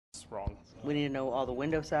wrong. We need to know all the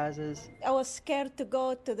window sizes. I was scared to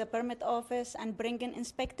go to the permit office and bring an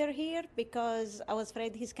inspector here because I was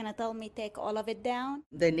afraid he's gonna tell me take all of it down.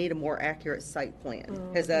 They need a more accurate site plan.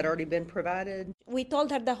 Has that already been provided? We told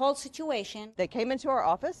her the whole situation. They came into our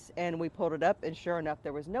office and we pulled it up, and sure enough,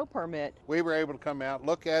 there was no permit. We were able to come out,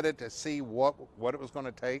 look at it to see what it was going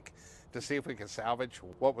to take, to see if we could salvage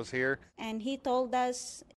what was here. And he told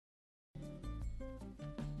us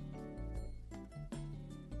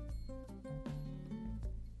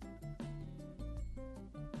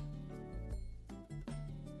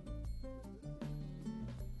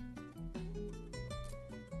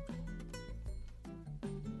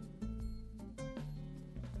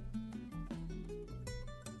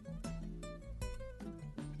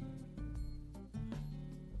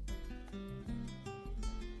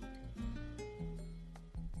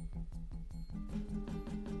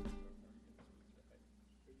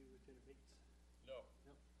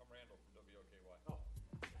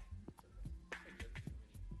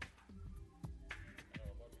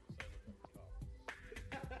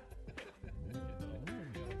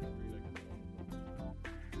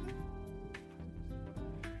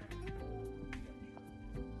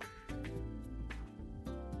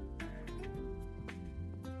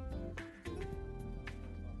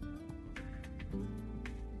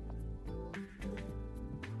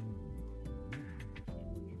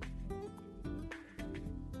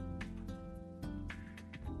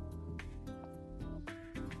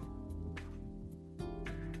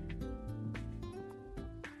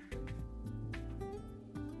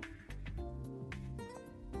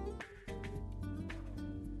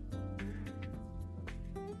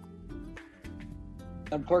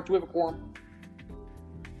Madam Clerk, do we have a quorum?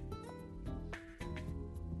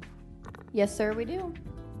 Yes, sir, we do.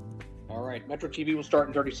 All right, Metro TV will start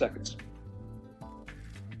in 30 seconds.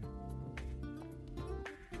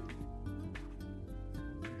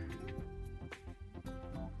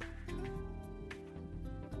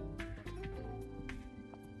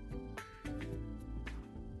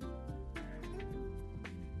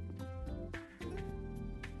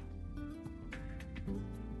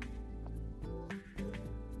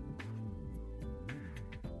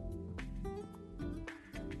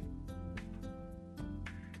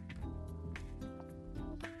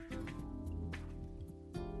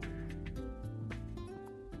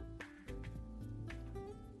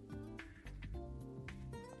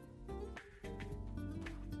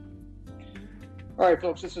 All right,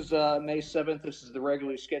 folks, this is May 7th. This is the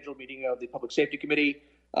regularly scheduled meeting of the Public Safety Committee.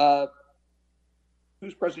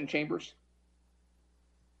 Who's President Chambers?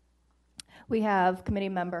 We have Committee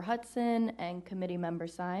Member Hudson and Committee Member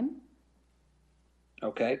Syme.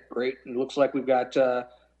 Okay, great. It looks like we've got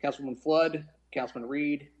Councilwoman Flood, Councilman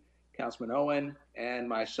Reed, Councilman Owen, and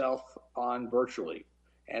myself on virtually.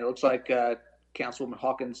 And it looks like Councilwoman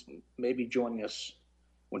Hawkins may be joining us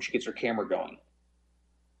when she gets her camera going.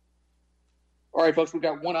 All right, folks, we've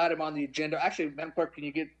got one item on the agenda. Actually, Madam Clerk, can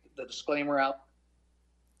you get the disclaimer out?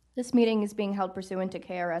 This meeting is being held pursuant to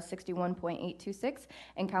KRS 61.826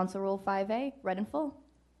 and Council Rule 5A, read in full.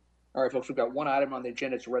 All right, folks, we've got one item on the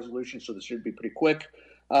agenda. It's a resolution, so this should be pretty quick.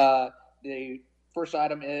 The first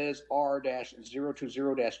item is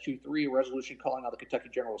R-020-23, a resolution calling on the Kentucky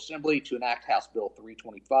General Assembly to enact House Bill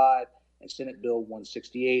 325 and Senate Bill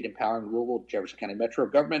 168, empowering Louisville, Jefferson County Metro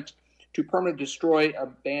government to permanently destroy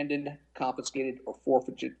abandoned, confiscated, or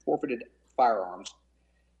forfeited firearms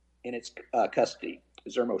in its custody.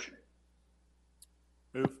 Is there a motion?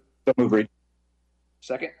 Move. So move, Reed.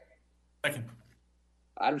 Second? Second.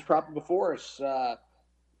 Items proper before us.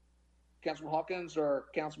 Councilman Hawkins or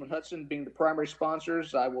Councilman Hudson being the primary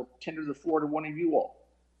sponsors, I will tender the floor to one of you all.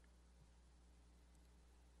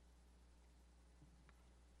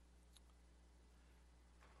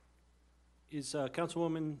 Is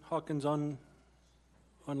Councilwoman Hawkins online?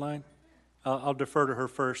 I'll defer to her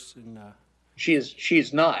first. And She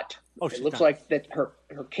is not. Oh, it she's looks not. like that her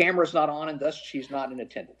camera's not on, and thus she's not in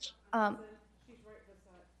attendance. oh,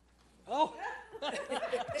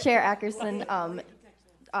 Chair Ackerson,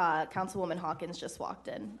 Councilwoman Hawkins just walked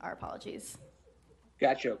in. Our apologies.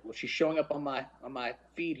 Gotcha. Well, she's showing up on my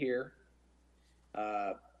feed here,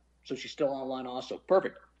 so she's still online also.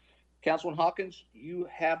 Perfect. Councilman Hawkins, you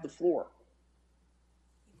have the floor.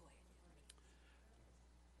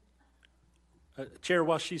 Chair,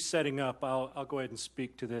 while she's setting up, I'll go ahead and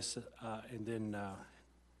speak to this and then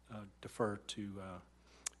defer to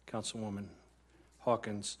Councilwoman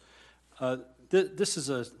Hawkins. This is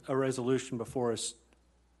a resolution before us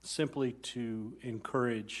simply to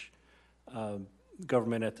encourage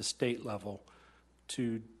government at the state level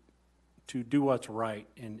to do what's right,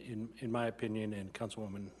 in my opinion, and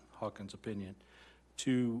Councilwoman Hawkins' opinion,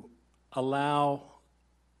 to allow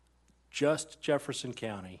just Jefferson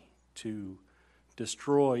County to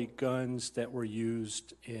destroy guns that were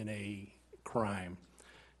used in a crime.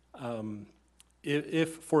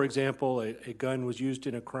 If, for example, a gun was used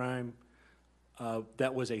in a crime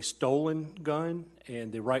that was a stolen gun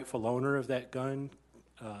and the rightful owner of that gun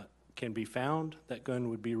can be found, that gun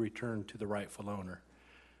would be returned to the rightful owner.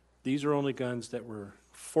 These are only guns that were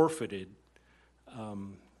forfeited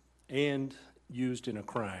and used in a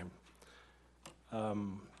crime.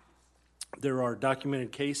 There are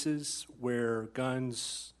documented cases where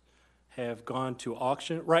guns have gone to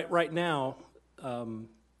auction. Right now,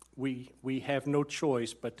 we have no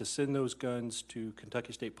choice but to send those guns to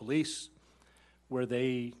Kentucky State Police, where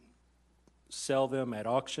they sell them at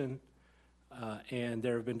auction. And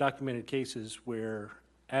there have been documented cases where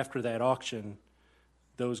after that auction,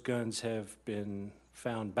 those guns have been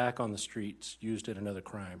found back on the streets, used in another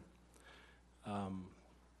crime.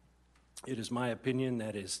 It is my opinion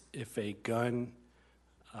that if a gun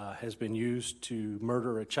has been used to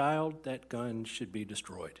murder a child, that gun should be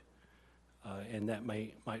destroyed. And that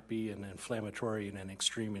might be an inflammatory and an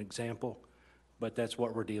extreme example, but that's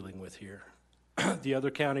what we're dealing with here. The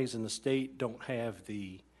other counties in the state don't have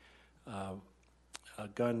the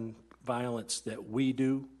gun violence that we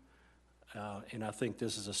do, and I think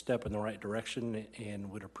this is a step in the right direction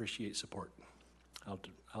and would appreciate support.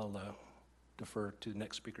 I'll defer to the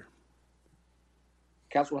next speaker.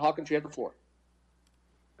 Councilman Hawkins, you have the floor.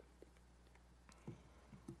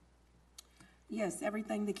 Yes,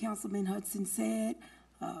 everything that Councilman Hudson said,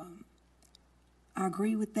 I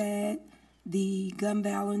agree with that. The gun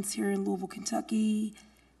violence here in Louisville, Kentucky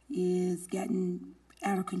is getting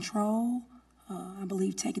out of control. I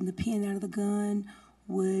believe taking the pin out of the gun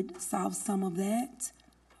would solve some of that.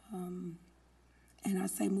 And I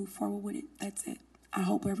say move forward with it. That's it. I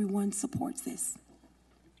hope everyone supports this.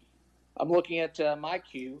 I'm looking at my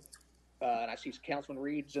queue, and I see Councilman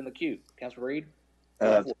Reed's in the queue. Councilman Reed?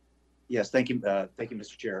 Yes, thank you,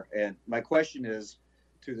 Mr. Chair. And my question is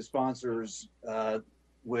to the sponsors,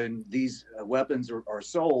 when these weapons are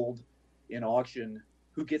sold in auction,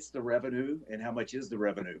 who gets the revenue and how much is the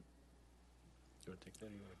revenue? Do you want to take that or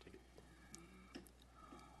you want to take it?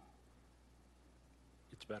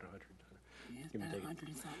 It's about 100. Yes, about 100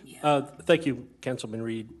 and something, yeah. Thank you, Councilman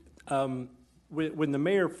Reed. When the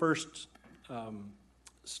mayor first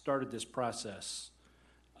started this process,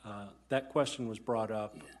 that question was brought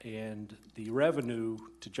up, and the revenue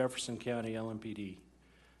to Jefferson County LMPD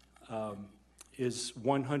is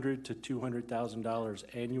 $100,000 to $200,000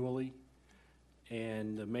 annually,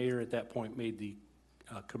 and the mayor at that point made the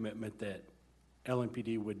commitment that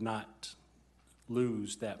LMPD would not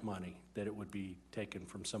lose that money, that it would be taken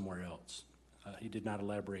from somewhere else. He did not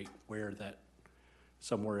elaborate where that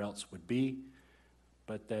somewhere else would be,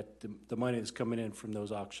 but that the money that's coming in from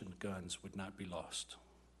those auctioned guns would not be lost.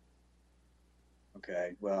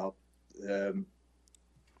 Okay, well,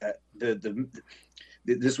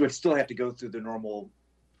 this would still have to go through the normal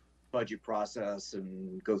budget process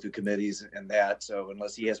and go through committees and that. So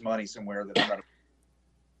unless he has money somewhere that I'm not,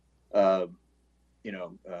 I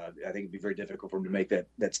think it'd be very difficult for him to make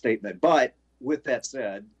that statement. But with that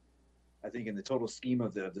said, I think in the total scheme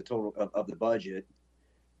of the total of the budget,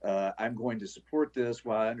 I'm going to support this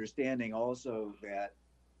while understanding also that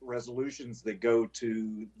resolutions that go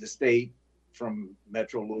to the state from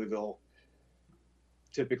Metro Louisville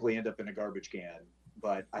typically end up in a garbage can.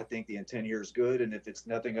 But I think the intent here is good, and if it's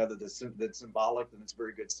nothing other than symbolic, then it's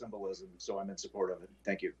very good symbolism. So I'm in support of it.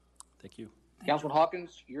 Thank you. Thank you. Councilman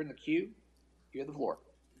Hawkins, you're in the queue. You have the floor.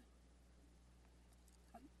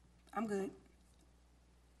 I'm good.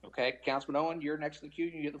 Okay, Councilman Owen, you're next to the queue.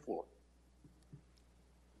 You have the floor.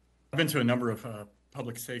 I've been to a number of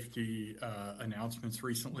public safety announcements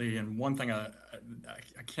recently, and one thing I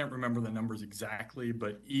can't remember the numbers exactly,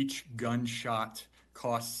 but each gunshot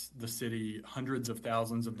costs the city hundreds of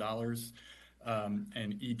thousands of dollars,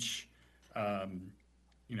 and each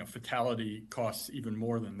fatality costs even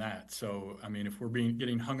more than that. So, I mean, if we're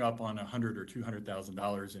getting hung up on $100,000 or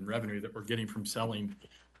 $200,000 in revenue that we're getting from selling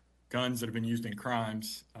guns that have been used in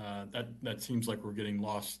crimes, that seems like we're getting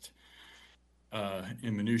lost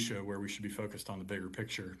in minutia, where we should be focused on the bigger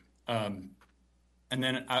picture. And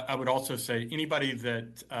then I would also say anybody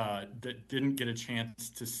that didn't get a chance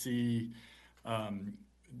to see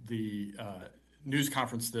the news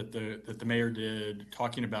conference that the mayor did,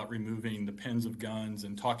 talking about removing the pins of guns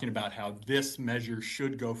and talking about how this measure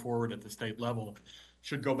should go forward at the state level,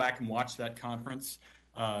 should go back and watch that conference.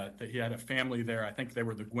 That he had a family there, I think they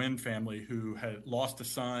were the Gwynn family, who had lost a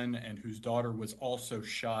son and whose daughter was also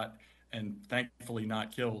shot and thankfully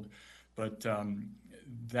not killed. But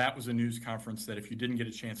that was a news conference that if you didn't get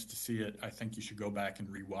a chance to see it, I think you should go back and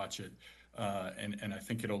rewatch it. And I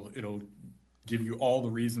think it'll give you all the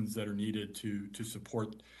reasons that are needed to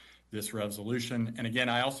support this resolution. And again,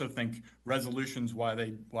 I also think resolutions, why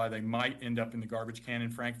they might end up in the garbage can in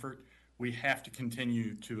Frankfurt, we have to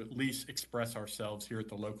continue to at least express ourselves here at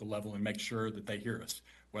the local level and make sure that they hear us.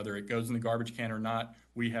 Whether it goes in the garbage can or not,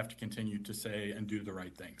 we have to continue to say and do the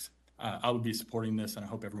right things. I would be supporting this, and I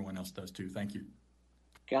hope everyone else does too. Thank you.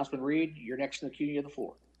 Councilman Reed, you're next in the queue. You have the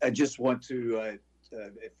floor. I just want to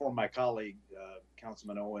inform my colleague,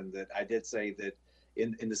 Councilman Owen, that I did say that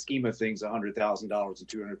in the scheme of things, $100,000 and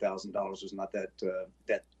 $200,000 was not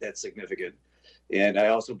that significant. And I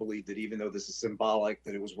also believe that even though this is symbolic,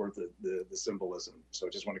 that it was worth the symbolism. So I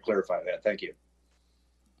just want to clarify that. Thank you.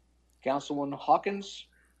 Councilwoman Hawkins,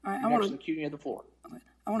 All right, you're next in the queue. You have the floor.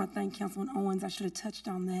 I want to thank Councilman Owens. I should have touched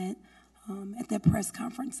on that at that press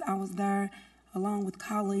conference. I was there along with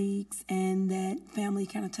colleagues, and that family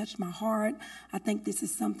kind of touched my heart. I think this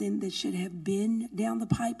is something that should have been down the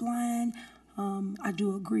pipeline. I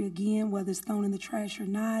do agree again, whether it's thrown in the trash or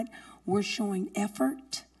not, we're showing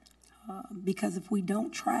effort because if we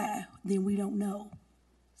don't try, then we don't know.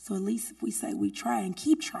 So at least if we say we try and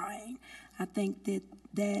keep trying, I think that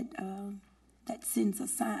sends a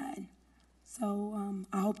sign. So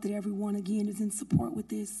I hope that everyone, again, is in support with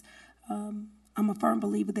this. I'm a firm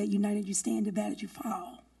believer that united you stand, divided you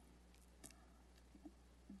fall.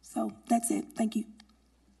 So that's it. Thank you.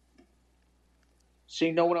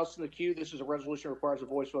 Seeing no one else in the queue, this is a resolution that requires a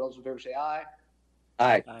voice vote. All those in favor say aye.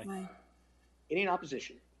 Aye. Bye. Any in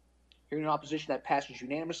opposition? Hearing in opposition, that passes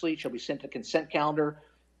unanimously. It shall be sent to consent calendar.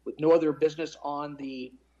 With no other business on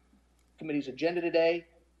the committee's agenda today,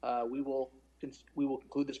 we will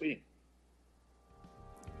conclude this meeting.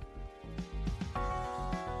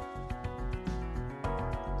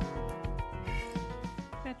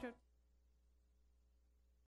 Metro.